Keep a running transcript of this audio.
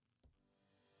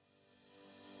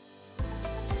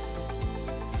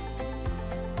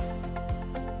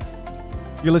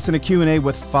You're listening to Q&A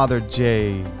with Father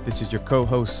Jay. This is your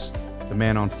co-host, the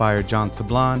man on fire, John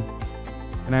Sablan.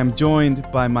 And I'm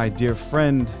joined by my dear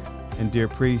friend and dear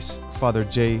priest, Father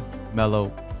Jay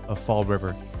Mello of Fall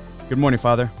River. Good morning,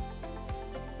 Father.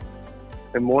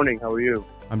 Good morning. How are you?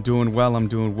 I'm doing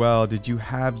well. Did you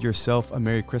have yourself a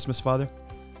Merry Christmas, Father?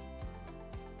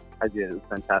 I did. It was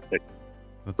fantastic.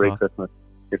 That's Great awesome. Christmas.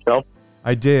 Yourself?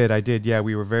 I did. Yeah,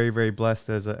 we were very, very blessed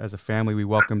as a family. We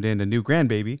welcomed in a new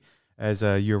grandbaby, as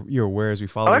you're aware, as we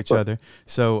follow each other.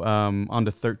 So on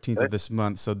the 13th of this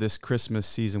month. So this Christmas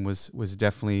season was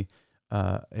definitely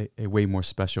a way more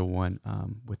special one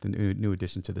with the new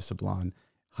addition to the Sablan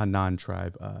Hanan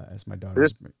tribe, as my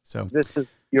daughter's. So this is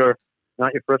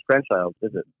not your first grandchild,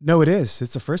 is it? No, it is.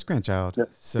 It's the first grandchild.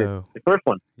 So the first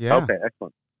one. Yeah. Okay,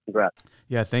 excellent. Congrats.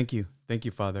 Yeah, thank you,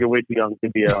 Father. You're way too young to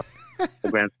be a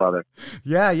grandfather.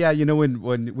 Yeah. You know,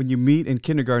 when you meet in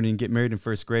kindergarten and get married in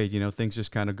first grade, you know, things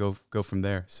just kind of go from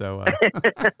there. So,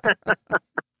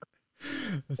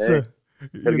 Gotta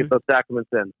get those sacraments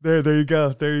in. There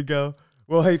you go.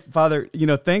 Well, hey, Father, you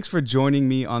know, thanks for joining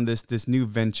me on this new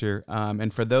venture.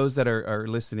 And for those that are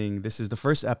listening, this is the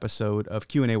first episode of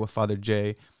Q&A with Father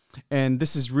Jay, and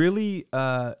this is really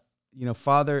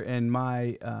Father and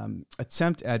my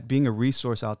attempt at being a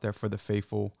resource out there for the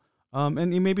faithful,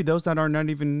 and maybe those that are not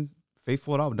even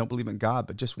faithful at all, don't believe in God,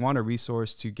 but just want a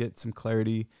resource to get some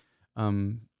clarity,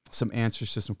 some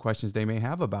answers to some questions they may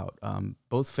have about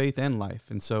both faith and life.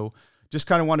 And so just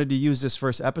kind of wanted to use this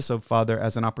first episode, Father,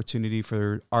 as an opportunity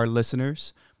for our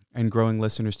listeners and growing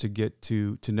listeners to get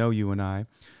to know you and I.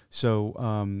 So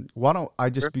why don't I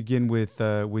just begin with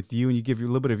you, and you give you a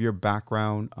little bit of your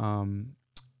background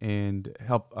and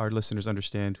help our listeners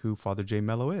understand who Father Jay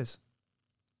Mello is.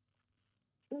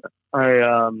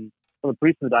 I'm a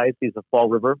priest of the Diocese of Fall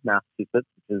River, Massachusetts,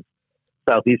 which is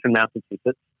southeastern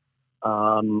Massachusetts.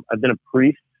 I've been a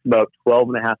priest about 12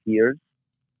 and a half years.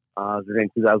 I was ordained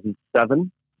in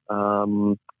 2007.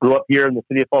 Grew up here in the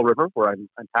city of Fall River, where I'm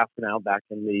pastor now, back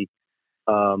in the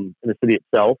city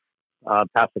itself.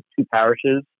 Pastor two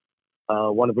parishes,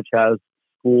 one of which has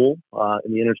school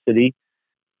in the inner city.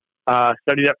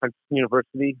 Studied at Franciscan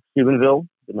University, Steubenville.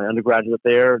 Did my undergraduate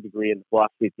there, degree in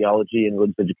philosophy, theology, and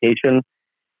religious education,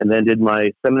 and then did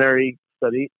my seminary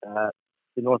study at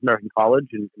the North American College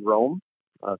in Rome.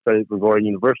 Studied at Gregorian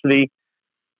University,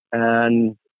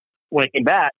 and when I came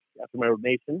back after my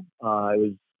ordination, I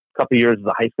was a couple of years as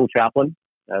a high school chaplain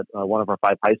at one of our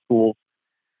 5 high schools,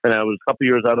 and I was a couple of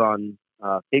years out on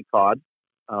Cape Cod,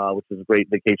 which is a great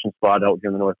vacation spot out here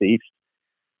in the Northeast.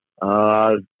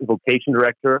 Vocation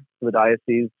director for the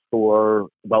diocese for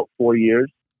about 4 years.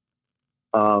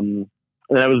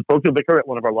 And I was parochial vicar at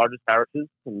one of our largest parishes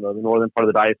in the northern part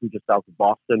of the diocese, just south of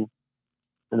Boston.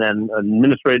 And then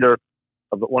administrator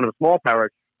of one of a small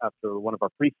parish after one of our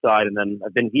priests died. And then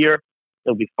I've been here.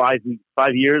 It'll be 5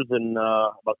 years in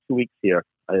about 2 weeks here.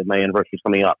 My anniversary is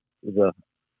coming up. It was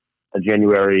a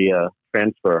January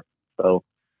transfer. So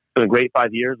it's been a great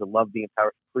 5 years. I love being a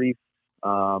parish priest.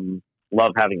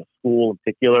 Love having a school in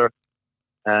particular,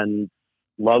 and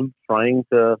love trying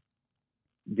to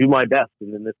do my best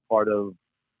in this part of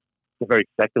the very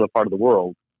secular part of the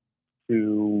world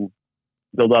to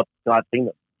build up God's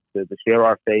kingdom, to share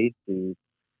our faith, to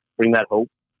bring that hope,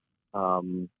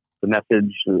 the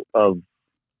message of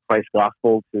Christ's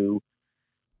gospel to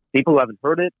people who haven't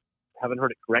heard it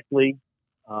correctly,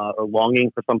 or longing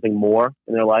for something more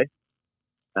in their life,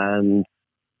 and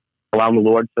allowing the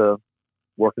Lord to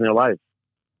work in their lives.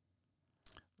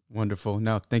 Wonderful.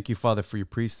 Now, thank you, Father, for your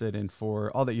priesthood and for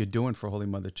all that you're doing for Holy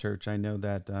Mother Church. I know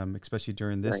that, especially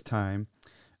during this time,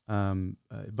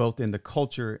 both in the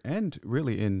culture and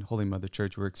really in Holy Mother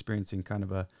Church, we're experiencing kind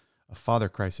of a father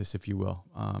crisis, if you will.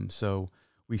 So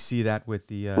we see that with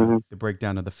the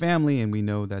breakdown of the family, and we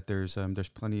know that there's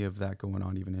plenty of that going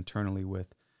on even internally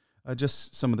with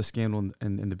just some of the scandal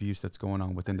and the abuse that's going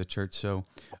on within the church. So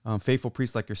faithful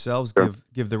priests like yourselves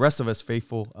give the rest of us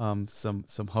faithful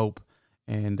some hope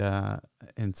and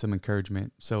some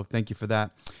encouragement. So thank you for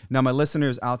that. Now, my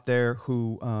listeners out there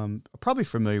who are probably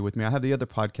familiar with me, I have the other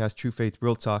podcast, True Faith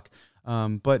Real Talk.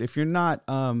 But if you're not,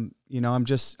 I'm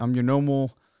your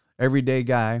normal everyday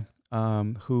guy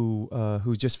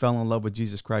who just fell in love with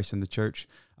Jesus Christ and the church.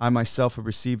 I myself have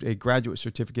received a graduate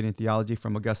certificate in theology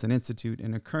from Augustine Institute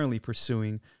and am currently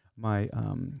pursuing my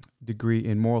degree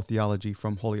in moral theology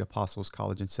from Holy Apostles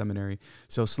College and Seminary.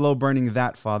 So slow burning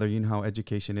that, Father. You know how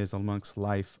education is amongst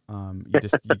life. You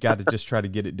got to just try to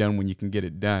get it done when you can get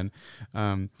it done.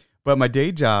 But my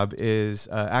day job is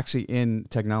actually in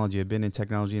technology. I've been in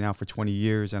technology now for 20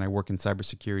 years, and I work in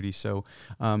cybersecurity. So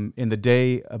in the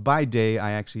day, by day,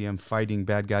 I actually am fighting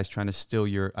bad guys trying to steal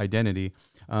your identity.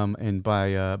 And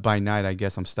by night, I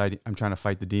guess I'm trying to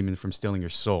fight the demon from stealing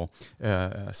your soul.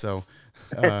 So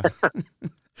uh,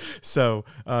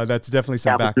 that's definitely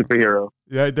some Catholic background. superhero.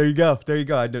 Yeah, there you go. There you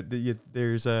go.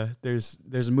 There's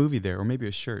a movie there, or maybe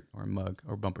a shirt, or a mug,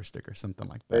 or bumper sticker, something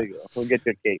like that. There you go. We'll get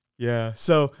your cake. Yeah.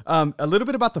 So a little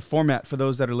bit about the format for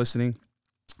those that are listening.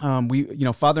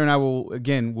 Father and I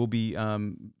will be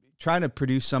trying to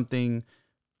produce something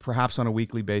perhaps on a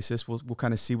weekly basis. We'll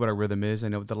kind of see what our rhythm is. I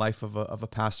know the life of a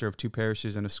pastor of 2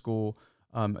 parishes and a school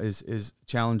is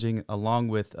challenging, along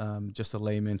with just a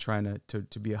layman trying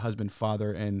to be a husband,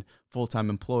 father, and full-time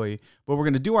employee. But we're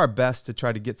going to do our best to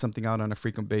try to get something out on a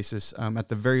frequent basis, at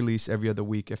the very least every other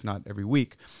week, if not every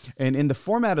week. And in the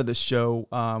format of the show,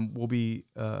 we'll be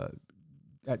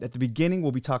at the beginning,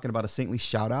 we'll be talking about a saintly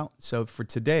shout out. So for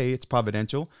today, it's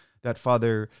providential that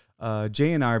Father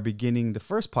Jay and I are beginning the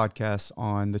first podcast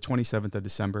on the 27th of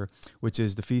December, which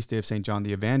is the feast day of St. John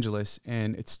the Evangelist.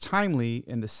 And it's timely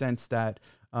in the sense that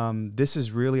this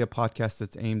is really a podcast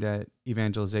that's aimed at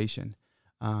evangelization.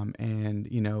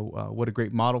 What a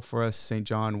great model for us. St.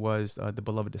 John was the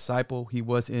beloved disciple. He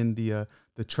was in the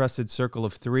trusted circle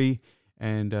of 3.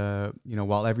 And,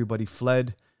 while everybody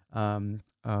fled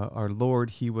our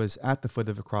Lord, he was at the foot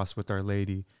of the cross with Our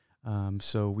Lady.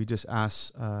 So we just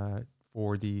ask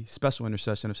for the special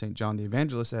intercession of St. John the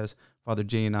Evangelist as Father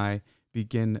Jay and I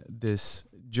begin this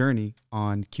journey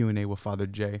on Q&A with Father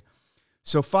Jay.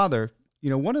 So, Father,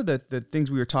 one of the things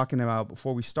we were talking about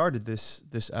before we started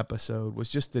this episode was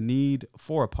just the need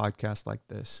for a podcast like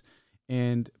this.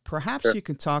 And perhaps Sure. you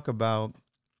can talk about,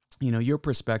 your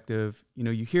perspective.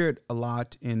 You hear it a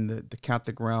lot in the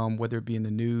Catholic realm, whether it be in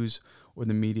the news or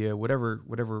the media, whatever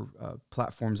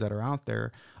platforms that are out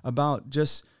there, about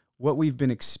just what we've been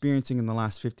experiencing in the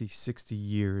last 50, 60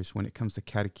 years when it comes to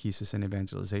catechesis and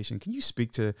evangelization. Can you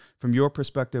speak to, from your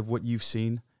perspective, what you've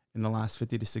seen in the last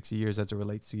 50 to 60 years as it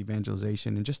relates to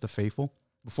evangelization and just the faithful,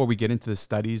 before we get into the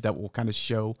studies that will kind of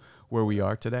show where we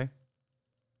are today?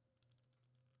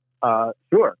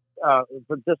 Sure.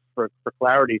 But just for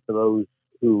clarity, for those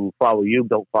who follow you,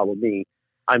 don't follow me,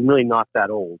 I'm really not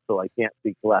that old, so I can't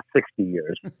speak the last 60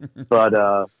 years. but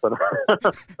I'm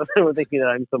thinking that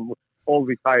I'm some old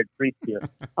retired priest here.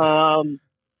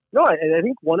 No, I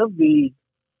think one of the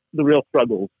real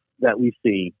struggles that we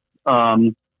see,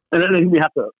 and I think we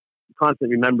have to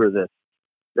constantly remember this,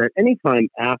 that any time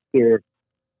after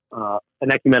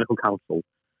an ecumenical council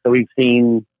that we've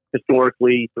seen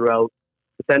historically throughout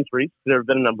the centuries, there have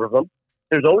been a number of them,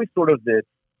 there's always sort of this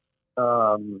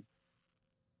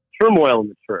turmoil in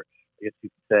the church, I guess you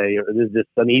could say, or there's this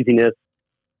uneasiness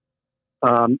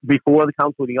before the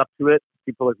council, leading up to it.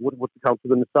 People are like, what's the council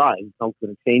going to decide? Is the council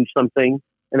going to change something?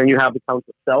 And then you have the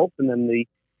council itself, and then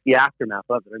the aftermath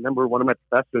of it. I remember one of my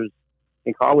professors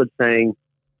in college saying,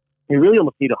 you really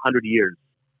almost need 100 years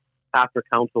after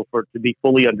council for it to be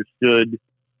fully understood,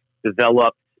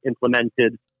 developed,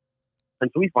 implemented.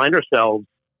 And so we find ourselves,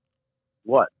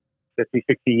 50,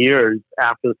 60 years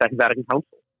after the Second Vatican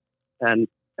Council. And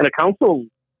a council,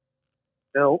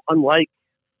 unlike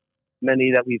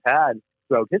many that we've had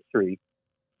throughout history,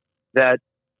 that,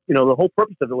 the whole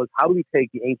purpose of it was, how do we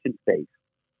take the ancient faith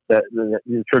that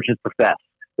the churches professed,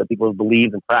 that people have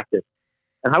believed and practiced,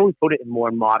 and how do we put it in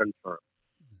more modern terms?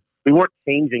 We weren't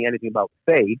changing anything about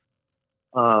faith,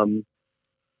 the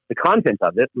content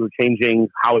of it. We were changing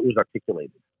how it was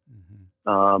articulated,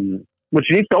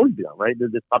 which needs to always be done, right?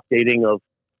 There's this updating of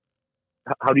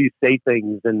how do you say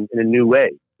things in a new way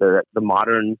that the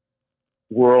modern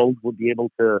world will be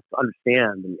able to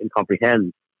understand and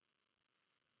comprehend.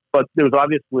 But there was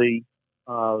obviously,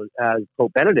 as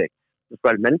Pope Benedict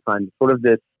described many times, sort of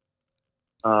this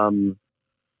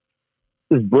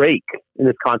break in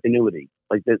this continuity.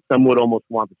 Like that, some would almost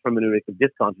want the hermeneutic of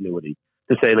discontinuity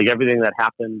to say, like, everything that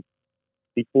happened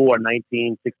before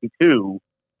 1962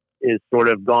 is sort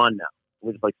of gone now.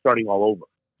 We're just like starting all over.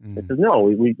 It says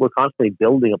no. We're constantly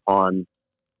building upon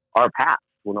our past.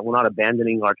 We're not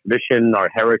abandoning our tradition, our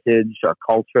heritage, our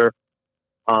culture.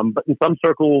 But in some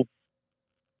circles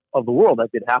of the world, that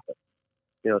did happen.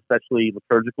 Especially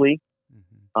liturgically,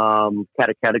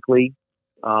 catechetically,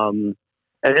 and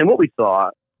what we saw,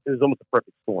 it was almost a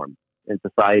perfect storm in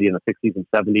society in the 60s and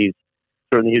 70s,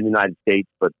 certainly here in the United States,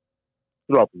 but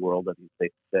throughout the world, I think it's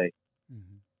safe to say,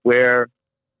 where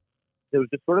there was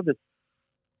just sort of this,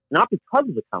 not because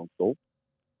of the council,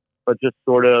 but just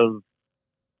sort of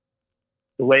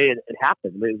the way it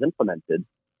happened, the way it was implemented,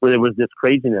 where there was this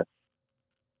craziness,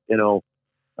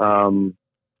 Um,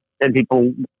 and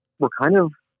people were kind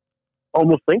of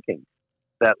almost thinking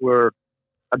that we're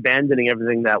abandoning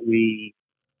everything that we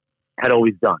had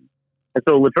always done. And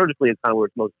so liturgically, it's kind of where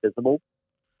it's most visible.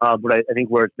 But I think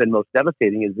where it's been most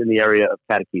devastating is in the area of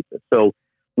catechesis. So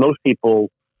most people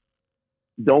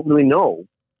don't really know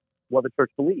what the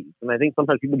church believes. And I think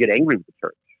sometimes people get angry with the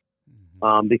church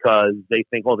because they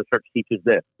think, oh, the church teaches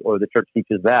this or the church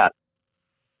teaches that.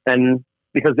 And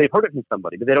because they've heard it from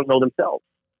somebody, but they don't know themselves.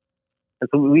 And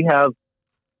so we have,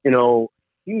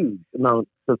 huge amounts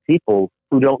of people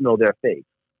who don't know their faith.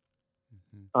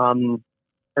 And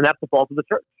that's the fault of the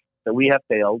church, that we have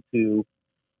failed to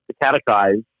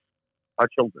catechize our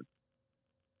children.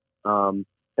 And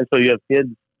so you have kids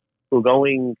who are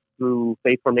going through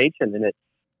faith formation and it's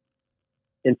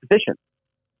insufficient.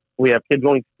 We have kids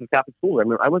going through Catholic school. I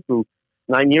remember I went through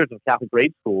 9 years of Catholic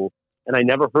grade school and I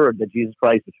never heard that Jesus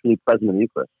Christ is truly present in the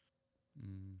Eucharist.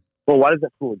 Well, why does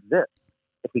that school exist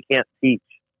if we can't teach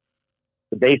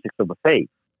the basics of the faith?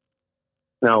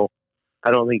 Now,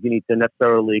 I don't think you need to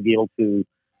necessarily be able to,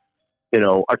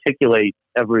 articulate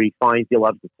every fine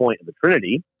theological point of the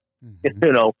Trinity,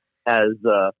 as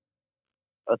a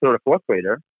third or fourth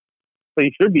grader. But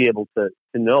you should be able to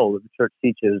know that the church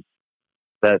teaches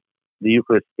that the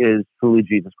Eucharist is truly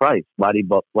Jesus Christ, body,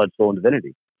 blood, soul, and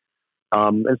divinity.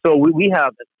 And so we have,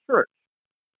 as a church,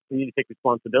 we need to take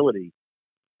responsibility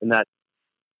in that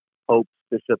popes,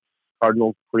 bishops,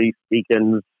 cardinals, priests,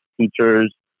 deacons,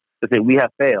 teachers, to say we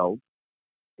have failed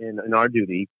in our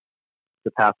duty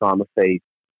to pass on the faith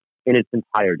in its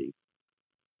entirety.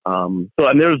 There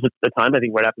was a time, I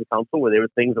think, right after the council where there were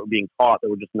things that were being taught that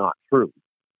were just not true.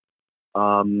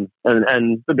 And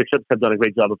the bishops have done a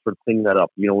great job of sort of cleaning that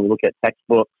up. When we look at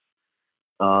textbooks,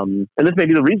 and this may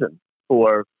be the reason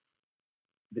for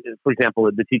example,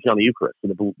 the teaching on the Eucharist,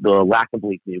 the lack of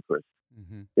belief in the Eucharist,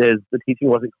 is the teaching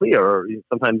wasn't clear, or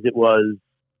sometimes it was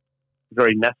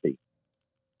very messy.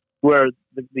 Where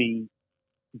the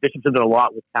bishops have done a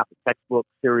lot with Catholic textbook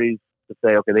series to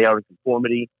say, okay, they are in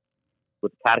conformity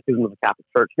with the Catechism of the Catholic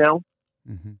Church now.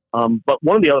 But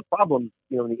one of the other problems,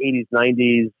 in the 80s,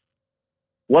 90s,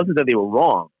 wasn't that they were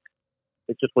wrong.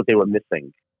 It's just what they were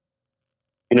missing.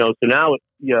 So now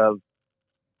you have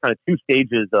kind of two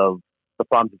stages of the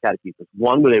problems of catechesis.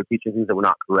 One, where they were teaching things that were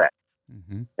not correct.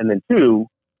 And then two,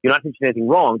 you're not teaching anything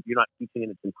wrong, but you're not teaching in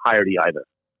its entirety either.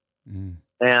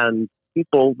 And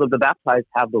people, the baptized,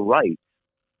 have the right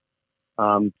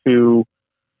to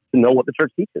know what the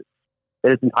church teaches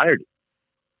in its entirety.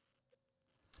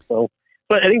 So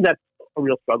I think that's a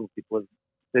real struggle with people, is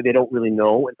that they don't really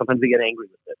know, and sometimes they get angry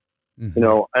with it.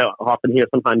 I often hear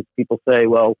sometimes people say,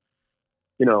 well,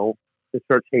 the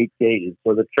church hates gays,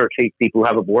 or the church hates people who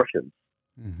have abortions.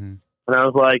 And I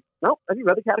was like, no, have you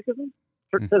read the Catechism?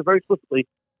 The church says very explicitly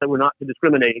that we're not to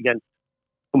discriminate against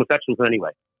homosexuals in any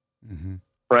way.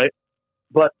 Right?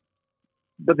 But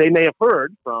they may have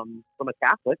heard from a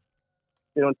Catholic,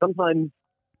 and sometimes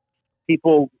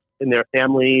people in their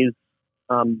families,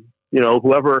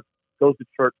 whoever goes to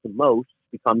church the most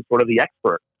becomes sort of the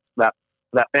expert for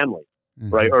that family,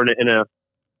 right? Or in a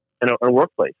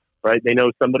workplace, right? They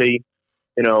know somebody,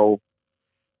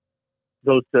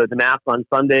 goes to the mass on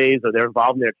Sundays, or they're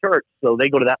involved in their church, so they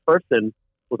go to that person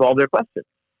with all their questions.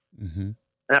 And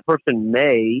that person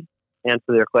may answer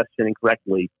their question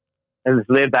incorrectly, and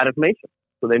so they have bad information.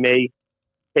 So they may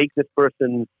take this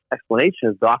person's explanation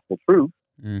as gospel truth,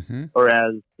 or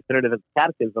as definitive as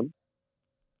catechism,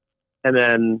 and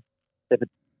then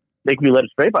they can be led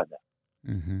astray by that.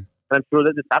 And I'm sure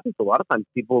that this happens a lot of times.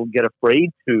 People get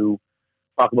afraid to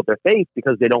talk about their faith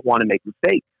because they don't want to make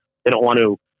mistakes. They don't want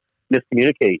to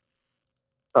miscommunicate.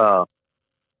 And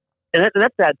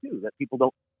that's sad too, that people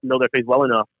don't know their faith well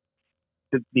enough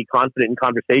to be confident in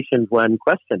conversations when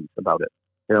questioned about it.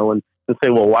 And to say,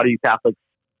 well, why do you Catholics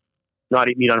not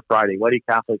eat meat on Friday? Why do you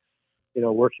Catholics,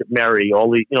 worship Mary? All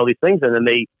these, these things, and then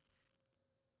they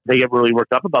get really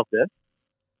worked up about this,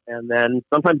 and then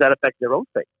sometimes that affects their own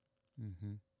faith.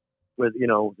 With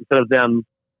instead of them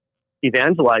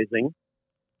evangelizing,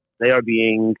 they are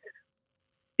being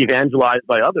evangelized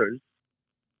by others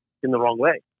in the wrong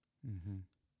way.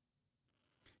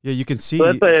 Yeah, you can see.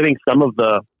 So that's, I think, some of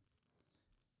the.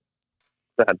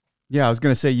 Go ahead. Yeah, I was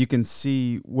going to say you can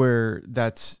see where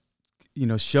that's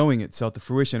showing itself, the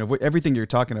fruition of what everything you're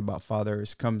talking about, Father,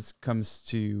 comes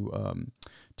to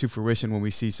fruition when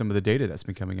we see some of the data that's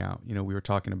been coming out. We were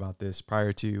talking about this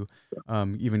prior to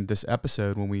even this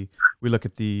episode, when we look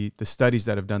at the studies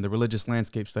that have done, the religious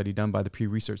landscape study done by the Pew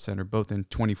Research Center, both in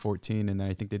 2014, and then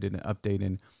I think they did an update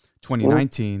in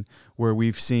 2019, where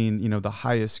we've seen, the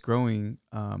highest growing,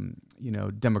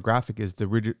 demographic is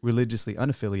the religiously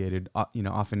unaffiliated,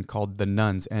 often called the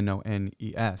nuns,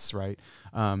 NONES, right?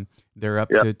 They're up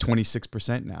to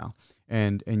 26% now.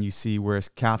 And you see, whereas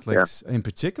Catholics in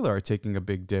particular are taking a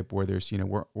big dip, where there's,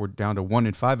 we're down to 1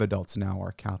 in 5 adults now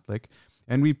are Catholic.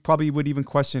 And we probably would even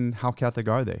question how Catholic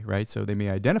are they, right? So they may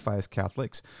identify as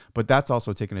Catholics, but that's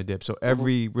also taking a dip. So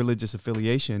every religious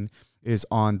affiliation is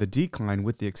on the decline,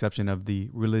 with the exception of the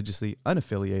religiously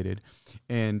unaffiliated.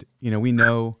 And, we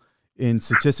know in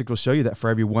statistics will show you that for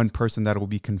every one person that will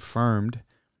be confirmed,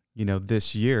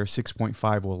 this year,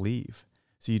 6.5 will leave.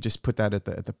 So you just put that at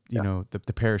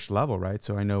the parish level, right?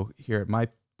 So I know here at my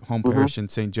home parish in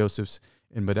St. Joseph's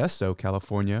in Modesto,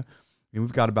 California,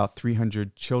 we've got about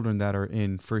 300 children that are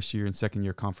in first year and second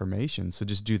year confirmation. So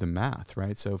just do the math,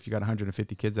 right? So if you got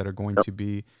 150 kids that are going to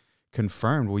be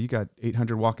confirmed, well, you got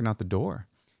 800 walking out the door.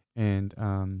 And,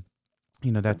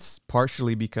 that's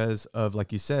partially because of,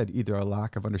 like you said, either a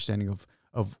lack of understanding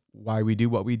of why we do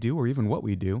what we do, or even what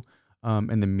we do,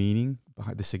 and the meaning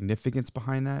behind the significance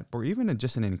behind that, or even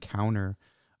just an encounter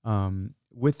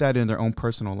with that in their own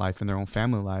personal life and their own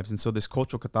family lives. And so this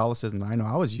cultural Catholicism, I know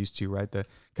I was used to, right? The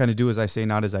kind of do as I say,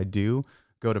 not as I do,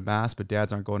 go to mass, but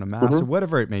dads aren't going to mass, or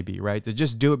whatever it may be, right? To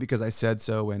just do it because I said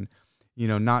so. And,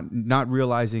 not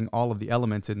realizing all of the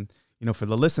elements. And, for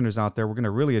the listeners out there, we're going to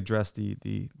really address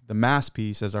the mass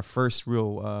piece as our first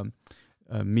real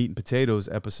meat and potatoes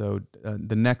episode,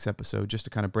 the next episode, just to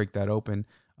kind of break that open.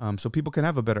 So people can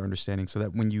have a better understanding, so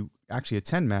that when you actually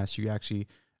attend mass, you actually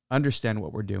understand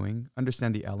what we're doing,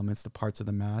 understand the elements, the parts of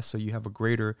the mass, so you have a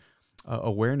greater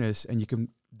awareness, and you can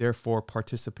therefore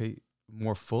participate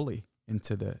more fully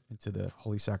into the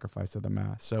holy sacrifice of the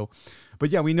mass. So, but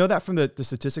yeah, we know that from the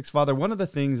statistics, Father. One of the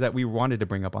things that we wanted to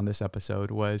bring up on this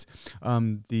episode was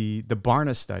the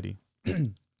Barna study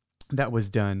that was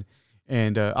done.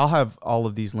 And I'll have all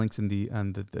of these links in the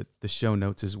show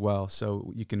notes as well,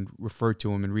 so you can refer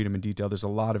to them and read them in detail. There's a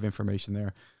lot of information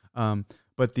there.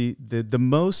 But the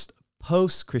most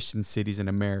post-Christian cities in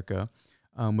America,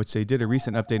 which they did a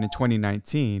recent update in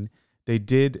 2019, they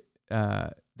did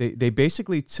they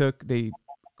basically they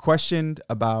questioned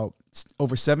about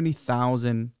over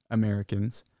 70,000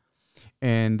 Americans,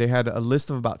 and they had a list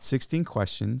of about 16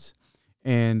 questions.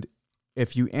 And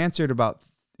if you answered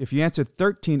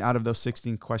 13 out of those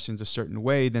 16 questions a certain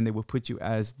way, then they will put you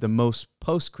as the most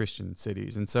post-Christian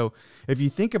cities. And so if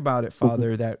you think about it,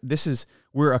 Father, that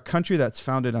we're a country that's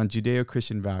founded on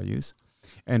Judeo-Christian values.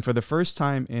 And for the first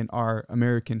time in our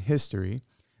American history,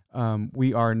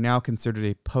 we are now considered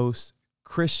a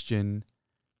post-Christian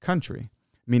country,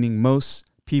 meaning most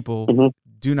people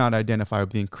do not identify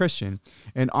with being Christian.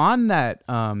 And on that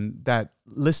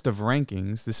list of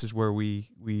rankings, this is where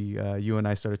you and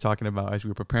I started talking about as we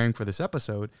were preparing for this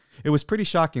episode. It was pretty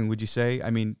shocking, would you say?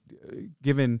 I mean,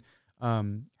 given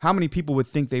how many people would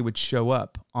think they would show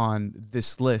up on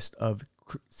this list of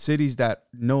cities that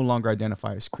no longer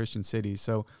identify as Christian cities.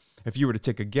 So if you were to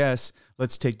take a guess,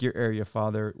 let's take your area,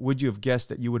 Father. Would you have guessed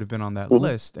that you would have been on that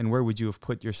list, and where would you have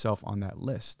put yourself on that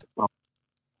list?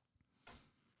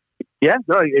 Yeah,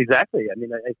 no, exactly. I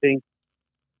mean, I think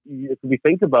if we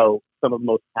think about some of the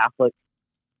most Catholic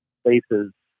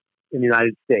places in the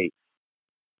United States,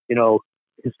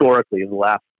 historically in the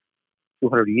last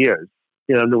 200 years,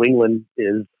 New England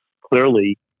is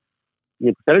clearly,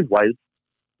 percentage-wise,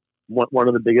 one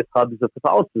of the biggest hubs of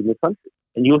Catholicism in the country.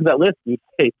 And you look at that list, and you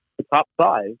say the top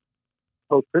 5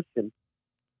 post-Christian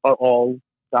are all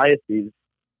dioceses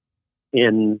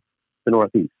in the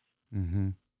Northeast,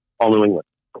 all New England.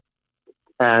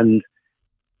 And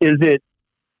is it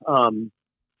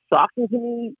shocking to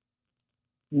me?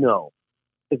 No.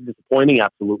 It's disappointing,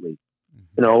 absolutely.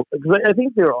 Because I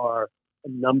think there are a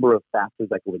number of factors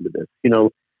that go into this.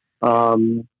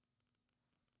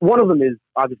 One of them is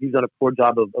obviously he's done a poor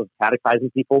job of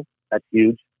catechizing people. That's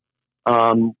huge.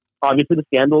 Obviously, the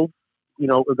scandals,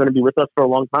 are going to be with us for a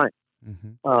long time.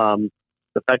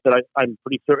 The fact that I'm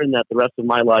pretty certain that the rest of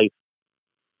my life,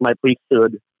 my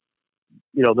priesthood,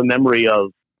 the memory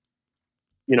of,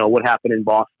 what happened in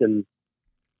Boston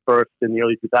first in the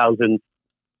early 2000s,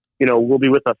 will be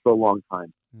with us for a long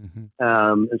time. It's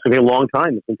going to take a long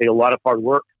time. It's going to take a lot of hard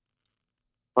work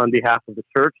on behalf of the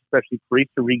church, especially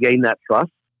priests, to regain that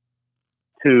trust,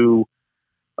 to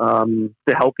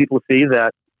help people see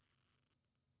that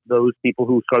those people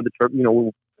who started the church,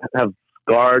 have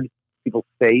scarred people's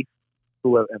faith,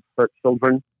 who have hurt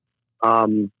children,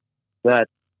 that's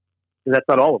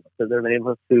not all of us. There are many of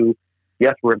us who,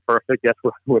 yes, we're imperfect, yes,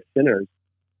 we're sinners,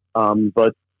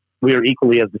 but we are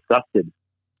equally as disgusted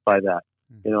by that.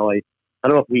 I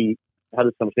don't know if we had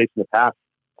this conversation in the past,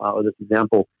 or this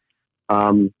example. I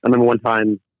remember one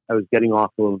time I was getting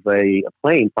off of a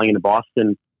plane flying into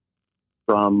Boston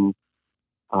from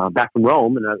back from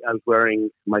Rome, and I was wearing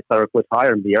my clerical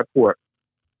attire in the airport,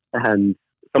 and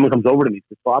someone comes over to me and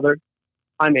says, "Father,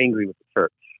 I'm angry with the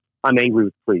church. I'm angry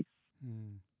with priests."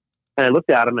 Mm. And I looked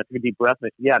at him, I took a deep breath, and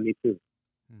I said, "Yeah, me too."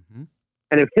 Mm-hmm.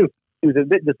 And he was a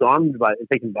bit disarmed by it and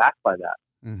taken back by that.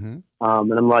 Mm-hmm.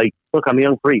 And I'm like, "Look, I'm a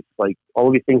young priest. Like, all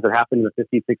of these things that happened in the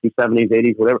 50s, 60s, 70s,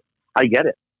 80s, whatever, I get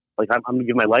it. Like, I'm going to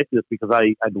give my life to this because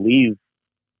I believe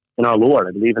in our Lord.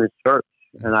 I believe in His church.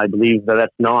 And I believe that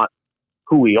that's not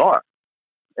who we are."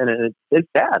 And it's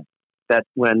sad that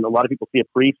when a lot of people see a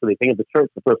priest or they think of the church,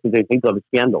 the first thing they think of is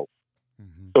scandals.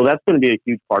 Mm-hmm. So that's going to be a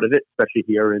huge part of it, especially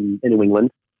here in New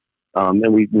England.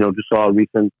 And we, just saw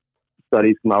recent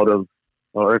studies come out of,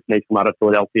 or information come out of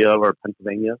Philadelphia or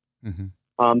Pennsylvania. Mm-hmm.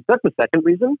 So that's the second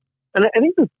reason. And I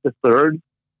think the third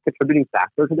contributing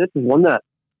factor to this is one that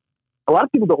a lot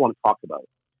of people don't want to talk about.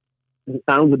 It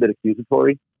sounds a bit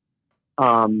accusatory.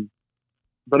 But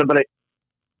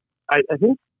I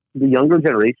think the younger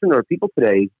generation or people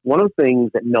today, one of the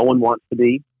things that no one wants to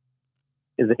be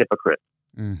is a hypocrite,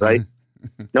 Mm-hmm. right?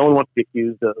 No one wants to be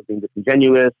accused of being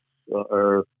disingenuous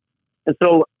and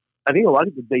so I think a lot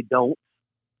of people, they don't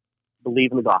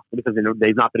believe in the gospel because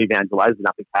they've not been evangelized, they've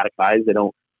not been catechized, they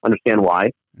don't understand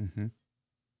why. Mm-hmm.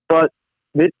 But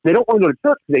they don't want to go to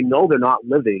church because they know they're not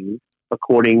living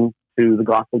according to the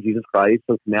gospel of Jesus Christ,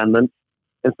 the commandments.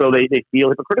 And so they feel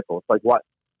hypocritical. It's like, what?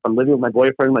 I'm living with my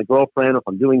boyfriend, my girlfriend, if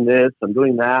I'm doing this, I'm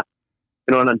doing that,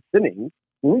 and I'm sinning.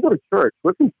 When we go to church,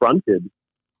 we're confronted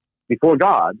before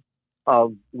God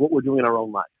of what we're doing in our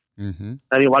own life. Mm-hmm.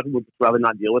 I think a lot of people would just rather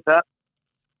not deal with that.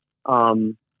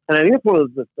 And I think it's one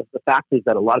of the factors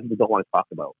that a lot of people don't want to talk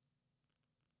about.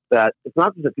 That it's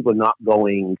not just that people are not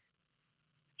going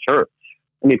to church.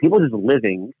 I mean, people are just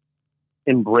living,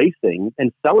 embracing,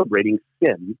 and celebrating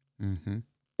sin Mm-hmm.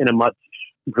 in a much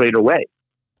greater way.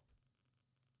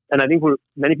 And I think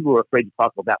many people are afraid to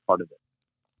talk about that part of it.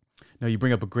 No, you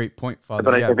bring up a great point, Father.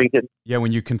 But I think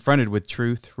when you're confronted with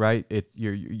truth, right?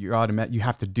 You're automatic. You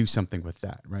have to do something with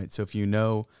that, right? So if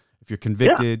you're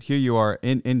convicted, here you are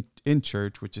in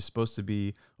church, which is supposed to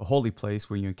be a holy place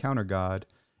where you encounter God,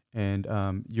 and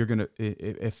you're gonna,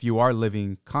 if you are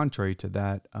living contrary to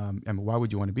that, why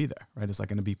would you want to be there, right? It's like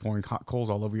going to be pouring hot coals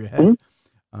all over your head.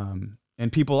 Mm-hmm.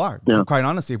 And people are, quite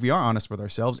honestly, if we are honest with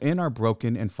ourselves in our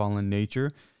broken and fallen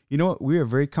nature, you know what? We are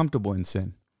very comfortable in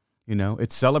sin.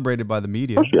 It's celebrated by the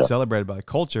media, it's celebrated by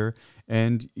culture.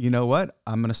 And you know what?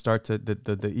 I'm going to start to,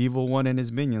 the evil one and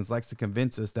his minions likes to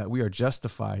convince us that we are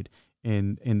justified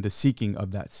in the seeking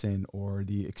of that sin or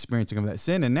the experiencing of that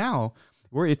sin. And now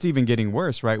it's even getting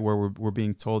worse, right? Where we're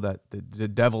being told that the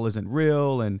devil isn't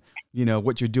real and,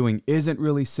 what you're doing isn't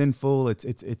really sinful.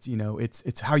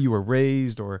 It's how you were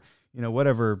raised or,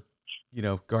 whatever,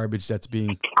 garbage that's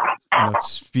being,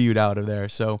 spewed out of there.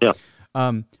 So,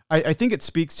 I think it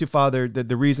speaks to, Father, that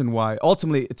the reason why,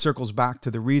 ultimately it circles back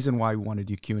to the reason why we want to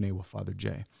do Q&A with Father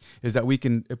Jay, is that we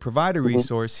can provide a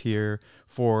resource here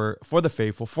for the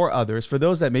faithful, for others, for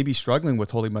those that may be struggling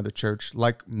with Holy Mother Church,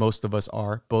 like most of us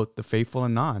are, both the faithful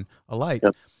and non alike,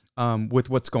 with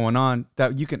what's going on,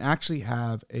 that you can actually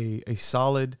have a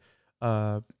solid,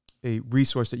 a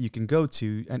resource that you can go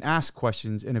to and ask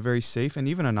questions in a very safe and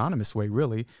even anonymous way,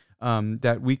 really,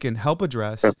 that we can help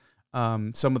address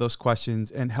some of those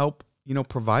questions and help,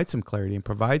 provide some clarity and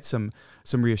provide some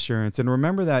reassurance. And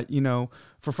remember that,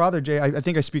 for Father Jay, I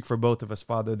think I speak for both of us,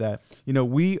 Father, that,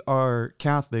 we are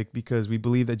Catholic because we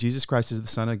believe that Jesus Christ is the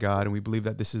Son of God, and we believe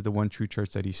that this is the one true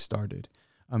church that He started.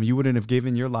 You wouldn't have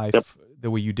given your life the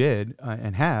way you did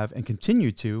and have and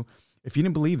continue to if you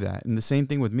didn't believe that. And the same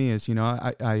thing with me is,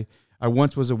 I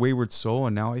once was a wayward soul,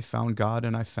 and now I found God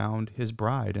and I found His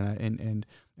bride, and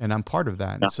I'm part of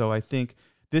that. And so I think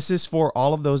this is for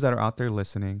all of those that are out there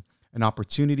listening, an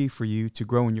opportunity for you to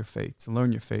grow in your faith, to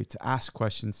learn your faith, to ask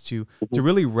questions, to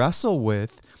really wrestle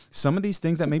with some of these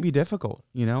things that may be difficult.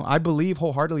 I believe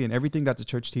wholeheartedly in everything that the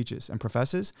church teaches and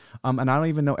professes. And I don't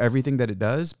even know everything that it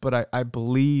does, but I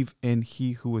believe in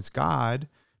He who is God,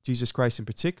 Jesus Christ in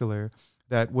particular,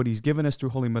 that what He's given us through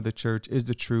Holy Mother Church is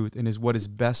the truth and is what is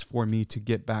best for me to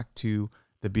get back to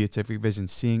the beatific vision,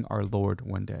 seeing our Lord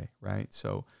one day. Right.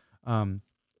 So,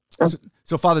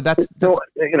 so Father, that's go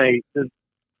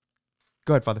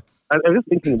ahead, Father. I was just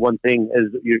thinking one thing as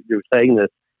you're saying this,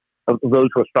 of those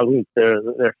who are struggling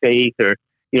with their faith or,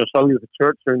 struggling with the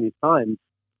church during these times.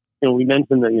 We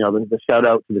mentioned that, the shout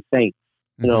out to the saints.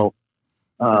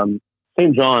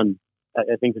 St. John,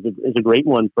 I think is a great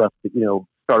one for us to,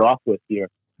 start off with here.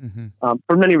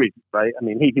 for many reasons, right? I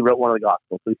mean, he wrote one of the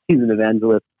Gospels, so he's an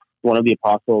evangelist, one of the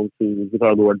apostles who was with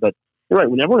our Lord. But you're right,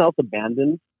 when everyone else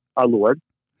abandoned our Lord,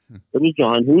 it was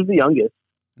John, who was the youngest,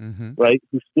 right,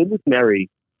 who stood with Mary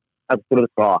at the foot of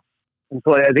the cross. And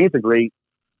so I think it's a great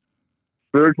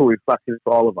spiritual reflection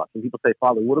for all of us. And people say,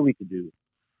 Father, what are we to do?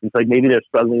 And it's like maybe they're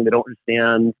struggling, they don't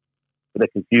understand, or they're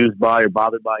confused by or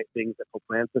bothered by things that Pope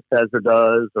Francis says or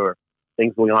does, or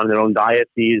things going on in their own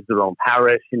diocese, their own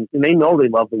parish. And they know they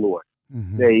love the Lord.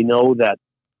 They know that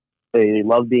they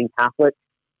love being Catholic,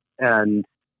 and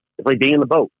it's like being in the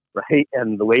boat, right?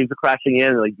 And the waves are crashing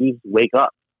in, and like, Jesus, wake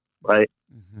up, right?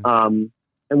 And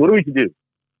what are we to do?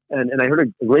 And I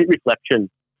heard a great reflection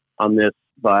on this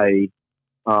by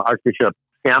Archbishop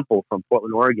Sample from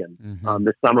Portland, Oregon,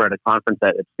 this summer at a conference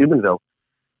at Steubenville.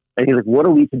 And he's like, what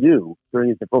are we to do during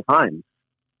these difficult times?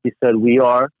 He said, we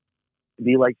are to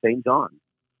be like St. John.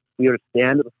 We are to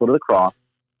stand at the foot of the cross,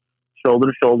 shoulder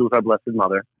to shoulder with our Blessed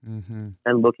Mother, and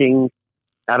looking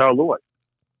at our Lord.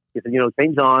 He said,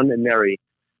 St. John and Mary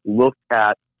looked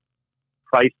at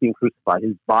Christ being crucified,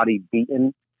 his body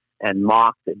beaten and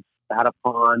mocked and spat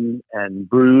upon and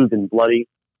bruised and bloody.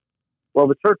 Well,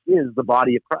 the church is the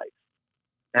body of Christ.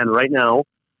 And right now,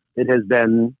 it has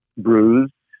been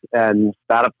bruised and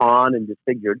spat upon and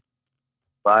disfigured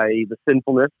by the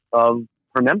sinfulness of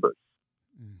her members,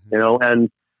 and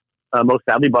most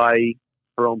sadly by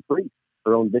her own priests,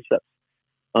 her own bishops.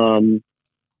 And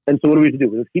so what are we to do?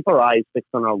 We have to keep our eyes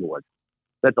fixed on our Lord.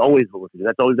 That's always what we're to do.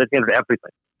 That's the answer to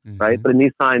everything, right? But in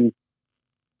these times,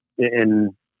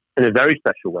 in a very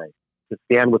special way, to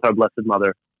stand with our Blessed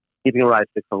Mother, keeping our eyes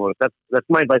fixed on the Lord. That's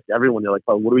my advice to everyone. They're like,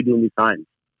 oh, what do we do in these times?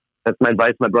 That's my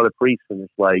advice to my brother priest. And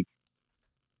it's like,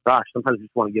 gosh, sometimes we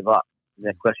just want to give up. And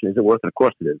that question, is it worth it? Of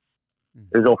course it is.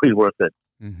 It's always worth it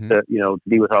to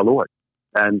be with our Lord.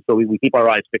 And so we keep our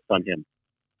eyes fixed on him.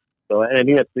 So, and I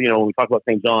think that's, when we talk about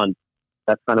St. John,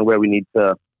 that's kind of where we need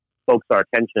to focus our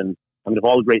attention. I mean, of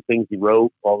all the great things he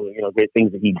wrote, all the, great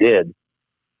things that he did,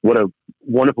 what a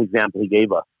wonderful example he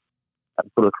gave us at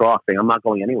the foot of the cross, saying, I'm not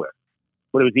going anywhere.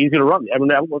 But it was easy to run.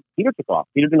 Peter took off.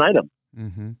 Peter denied him.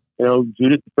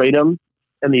 Judas betrayed him,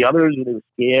 and the others, they were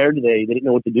scared. They didn't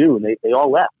know what to do, and they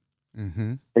all left.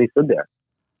 And he stood there.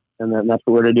 And that's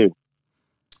what we're to do.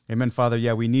 Amen, Father.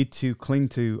 Yeah, we need to cling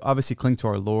to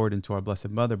our Lord and to our Blessed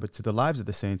Mother, but to the lives of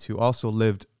the saints who also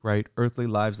lived, right, earthly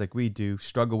lives like we do,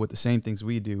 struggle with the same things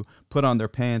we do, put on their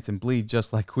pants and bleed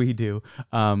just like we do,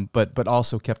 but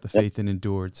also kept the faith and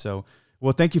endured. So,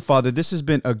 well, thank you, Father. This has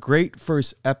been a great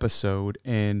first episode.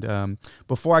 And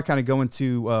before I kind of go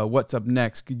into what's up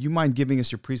next, could you mind giving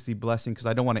us your priestly blessing? Because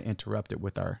I don't want to interrupt it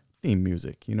with our theme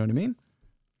music. You know what I mean?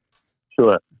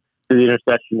 Sure. Through the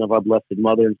intercession of our Blessed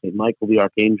Mother and St. Michael the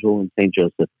Archangel and St.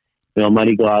 Joseph, may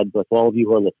Almighty God bless all of you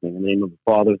who are listening. In the name of the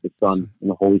Father, the Son, and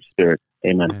the Holy Spirit.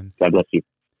 Amen. God bless you.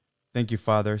 Thank you,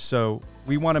 Father. So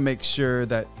we want to make sure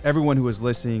that everyone who is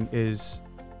listening is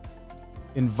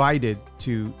invited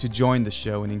to join the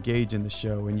show and engage in the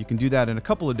show, and you can do that in a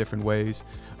couple of different ways.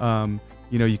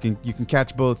 You can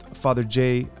catch both Father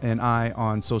Jay and I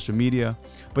on social media,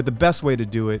 but the best way to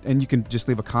do it, and you can just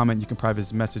leave a comment, you can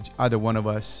private message either one of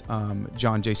us.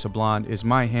 John J. Sablon is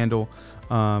my handle.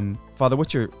 Father,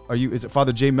 is it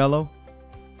Father J. Mello?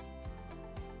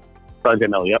 Father J.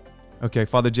 Mello, yep. Okay,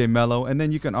 Father J. Mello. And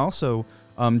then you can also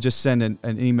just send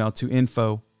an email to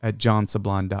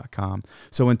info@johnsablon.com.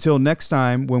 So until next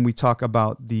time, when we talk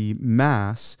about the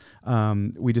Mass,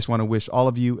 we just want to wish all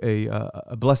of you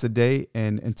a blessed day.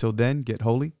 And until then, get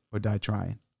holy or die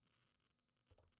trying.